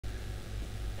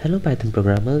Hello Python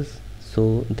programmers.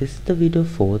 So this is the video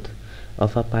 4th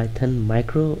of our Python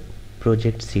micro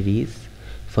project series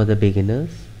for the beginners,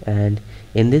 and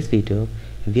in this video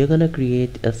we are gonna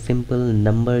create a simple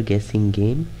number guessing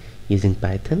game using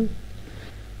Python.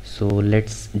 So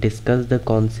let's discuss the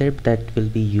concept that will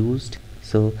be used.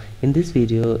 So in this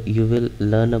video you will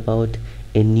learn about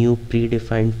a new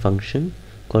predefined function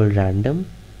called random.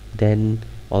 Then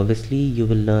obviously you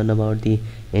will learn about the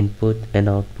input and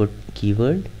output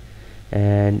keyword,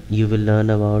 and you will learn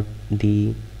about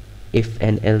the if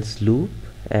and else loop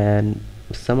and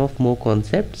some of more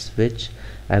concepts which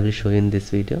I will show you in this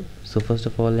video. So first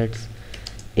of all, let's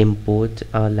import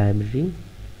our library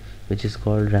which is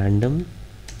called random.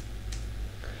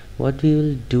 What we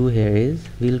will do here is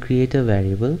we'll create a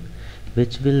variable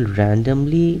which will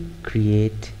randomly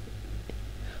create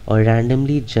or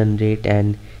randomly generate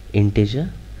an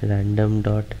integer, random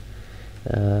dot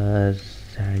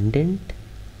randint.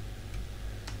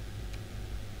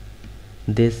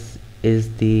 This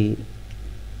is the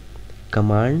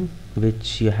command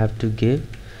which you have to give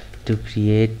to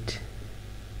create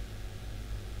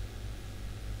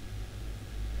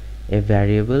a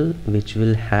variable which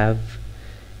will have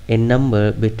a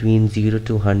number between 0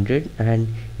 to 100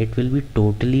 and it will be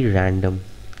totally random.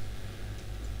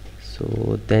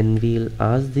 So then we'll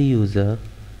ask the user,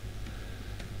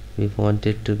 we want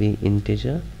it to be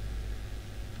integer,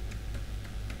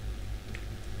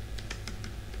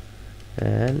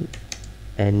 and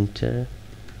enter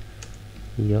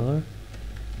your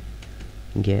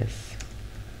guess.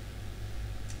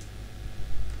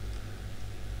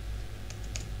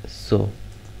 So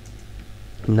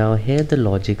now here the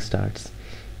logic starts.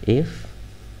 If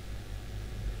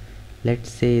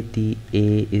let's say the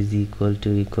a is equal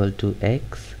to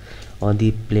x, or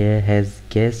the player has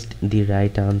guessed the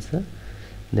right answer,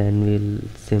 then we'll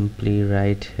simply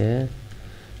write here,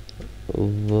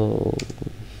 whoa,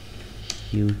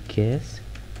 you guessed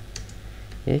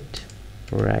it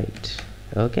right.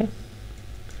 Okay,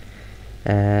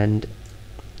 and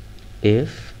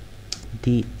if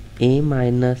the a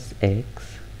minus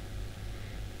x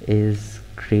is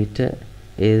greater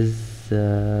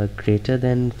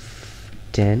than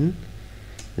 10,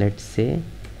 let's say,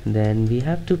 then we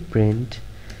have to print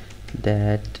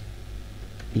that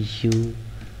you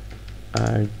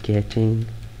are getting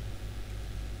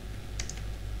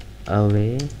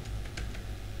away,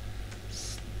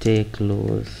 stay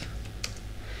close.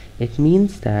 It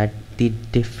means that the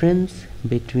difference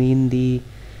between the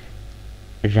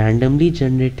randomly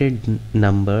generated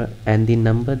number and the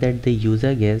number that the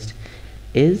user guessed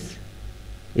is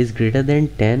greater than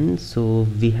 10. So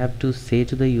we have to say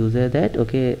to the user that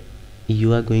okay,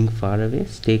 you are going far away,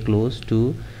 stay close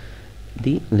to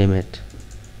the limit.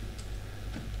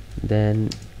 Then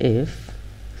if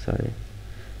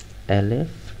elif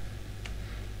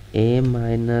a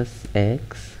minus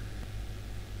x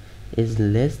is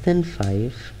less than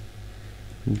 5,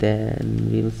 then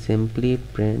we'll simply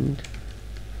print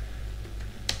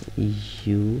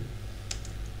you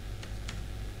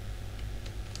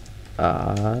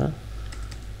are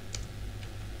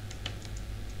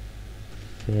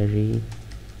very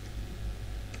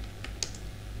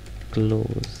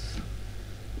close.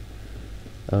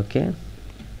 Okay,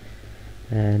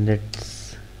 and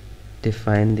let's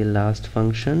define the last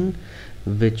function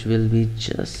which will be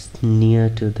just near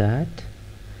to that.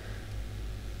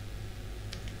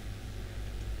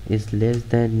 Is less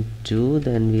than 2,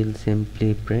 then we'll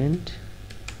simply print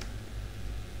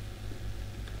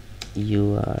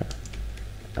you are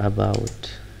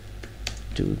about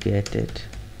to get it.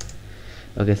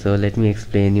 Okay, so let me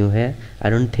explain you here. I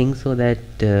don't think so that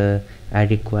I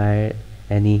require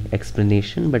any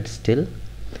explanation, but still.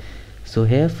 So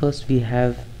here first we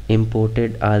have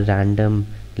imported our random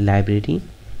library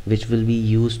which will be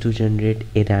used to generate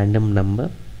a random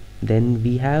number. Then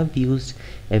we have used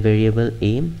a variable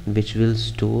a which will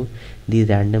store the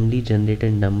randomly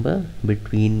generated number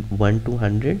between 1 to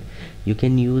 100. You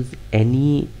can use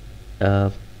any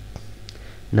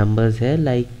numbers here,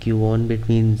 like you want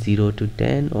between 0 to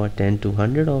 10 or 10 to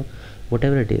 100 or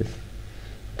whatever it is.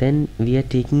 Then we are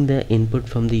taking the input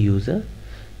from the user,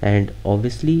 and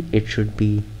obviously it should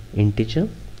be integer.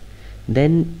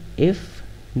 Then if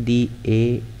the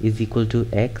a is equal to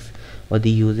x, or the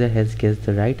user has guessed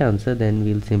the right answer, then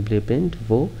we'll simply print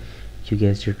whoa, you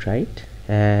guessed it right.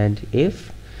 And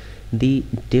if the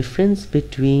difference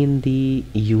between the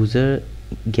user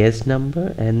guessed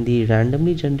number and the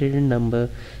randomly generated number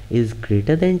is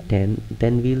greater than 10,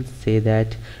 then we'll say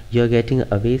that you're getting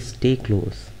away, stay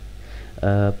close,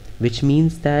 which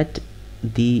means that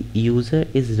the user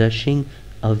is rushing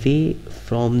away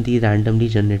from the randomly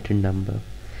generated number.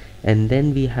 And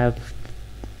then we have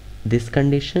this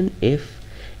condition: if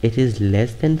it is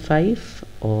less than 5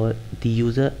 or the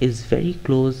user is very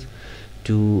close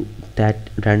to that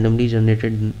randomly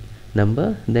generated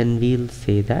number, then we'll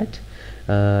say that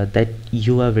that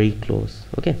you are very close.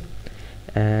 Okay,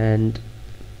 and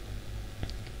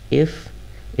if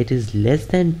it is less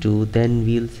than 2, then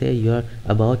we'll say you are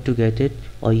about to get it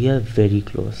or you are very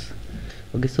close.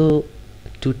 Okay, so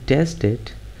to test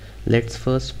it, let's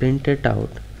first print it out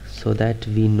so that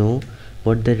we know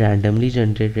what the randomly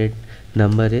generated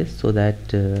number is, so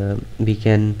that we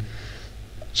can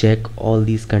check all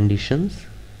these conditions.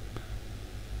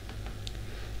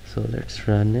 So let's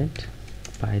run it,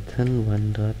 python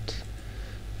 1.py,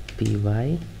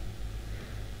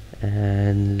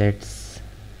 and let's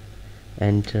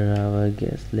enter our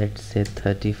guess. Let's say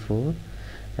 34,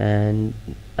 and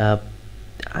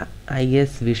I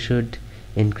guess we should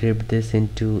encrypt this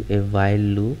into a while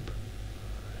loop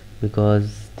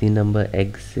because the number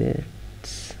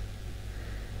exists.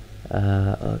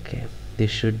 Okay, this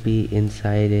should be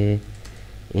inside a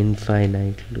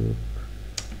infinite loop,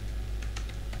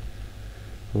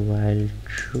 while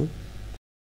true.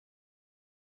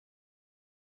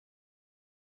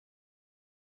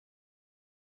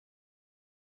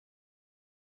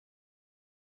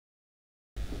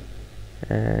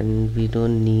 And we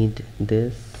don't need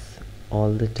this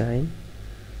all the time,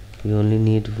 we only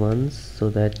need once, so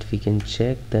that we can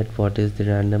check that what is the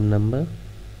random number.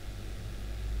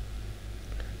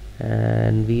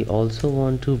 And we also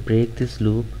want to break this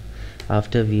loop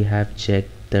after we have checked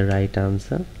the right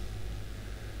answer.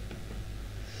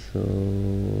 So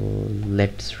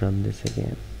let's run this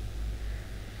again.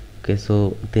 Okay,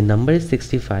 so the number is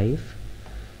 65.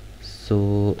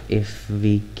 So if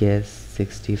we guess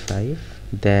 65,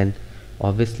 then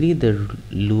obviously the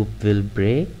loop will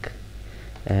break.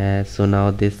 So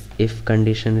now this if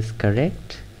condition is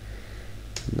correct.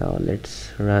 Now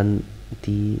let's run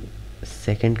the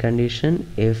second condition.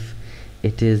 If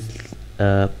it is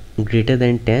greater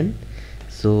than 10,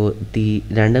 so the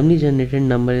randomly generated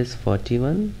number is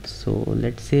 41, so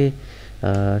let's say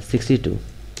 62,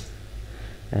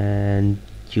 and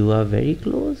you are very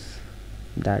close.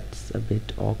 That's a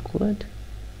bit awkward.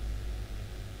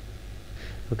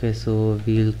 Okay, so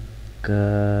we'll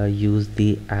use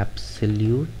the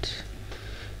absolute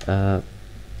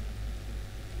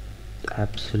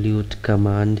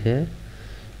command here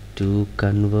to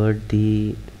convert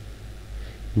the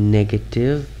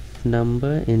negative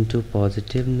number into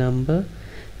positive number,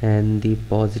 and the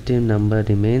positive number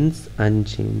remains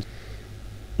unchanged.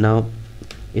 Now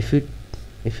if you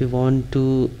want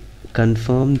to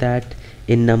confirm that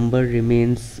a number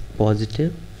remains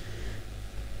positive,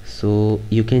 so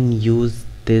you can use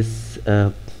this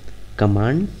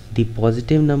command. The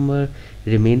positive number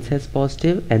remains as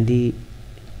positive and the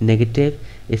negative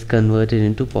is converted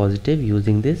into positive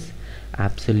using this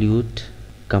absolute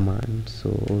command. So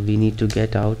we need to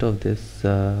get out of this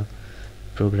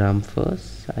program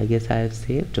first. I guess I have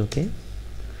saved. Okay,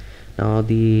 now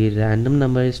the random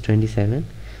number is 27,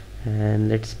 and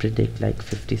let's predict like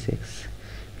 56.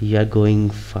 You are going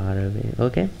far away.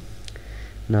 Okay,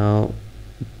 now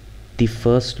the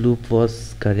first loop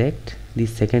was correct, the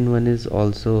second one is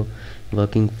also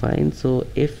working fine. So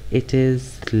if it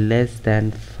is less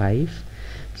than 5,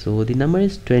 so the number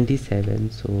is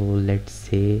 27, so let's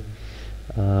say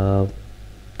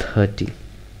 30.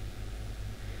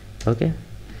 Okay,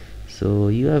 so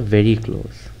you are very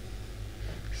close.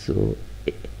 So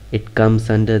it comes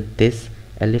under this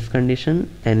elif condition,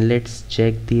 and let's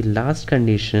check the last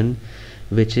condition,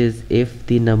 which is if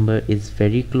the number is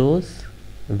very close,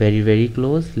 very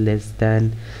close, less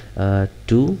than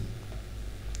 2.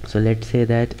 So let's say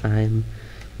that I'm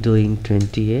doing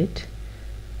 28,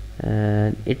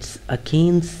 and it's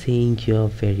again saying you're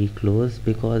very close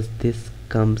because this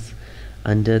comes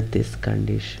under this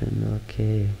condition.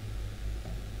 Okay,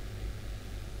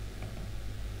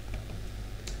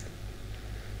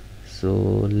 so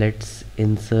let's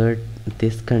insert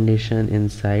this condition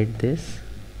inside this.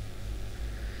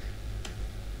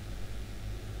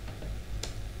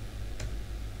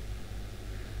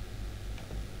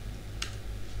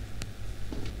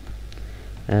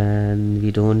 And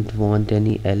we don't want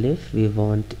any elif, we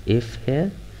want if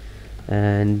here,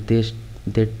 and this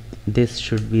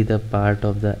should be the part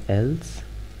of the else,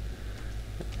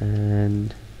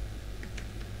 and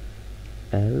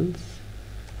else,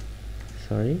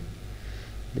 sorry,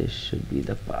 this should be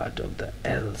the part of the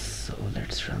else. So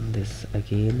let's run this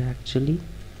again actually,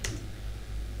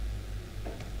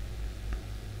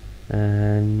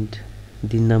 and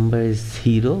the number is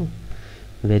 0,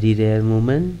 very rare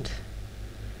moment,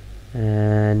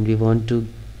 and we want to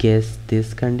guess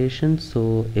this condition.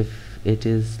 So if it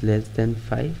is less than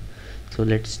 5, so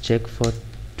let's check for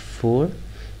 4,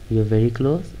 you're very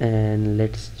close, and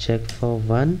let's check for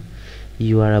 1,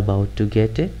 you are about to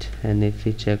get it. And if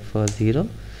we check for 0,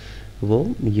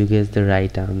 whoa, you guess the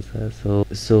right answer.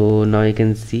 So now you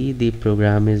can see the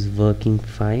program is working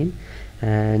fine,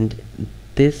 and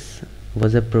this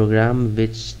was a program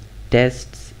which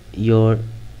tests your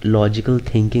logical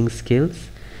thinking skills.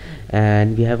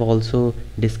 And we have also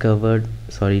discovered,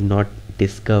 sorry, not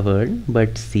discovered,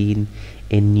 but seen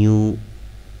a new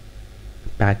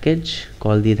package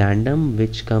called the random,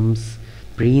 which comes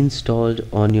pre-installed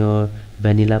on your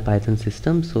vanilla Python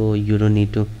system, so you don't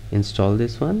need to install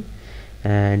this one.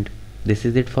 And this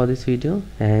is it for this video,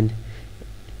 and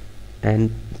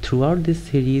throughout this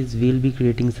series we'll be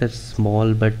creating such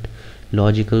small but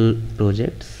logical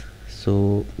projects.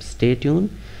 So stay tuned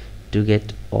to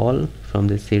get all from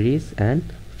this series and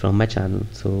from my channel.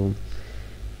 So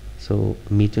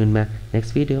meet you in my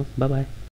next video. Bye bye.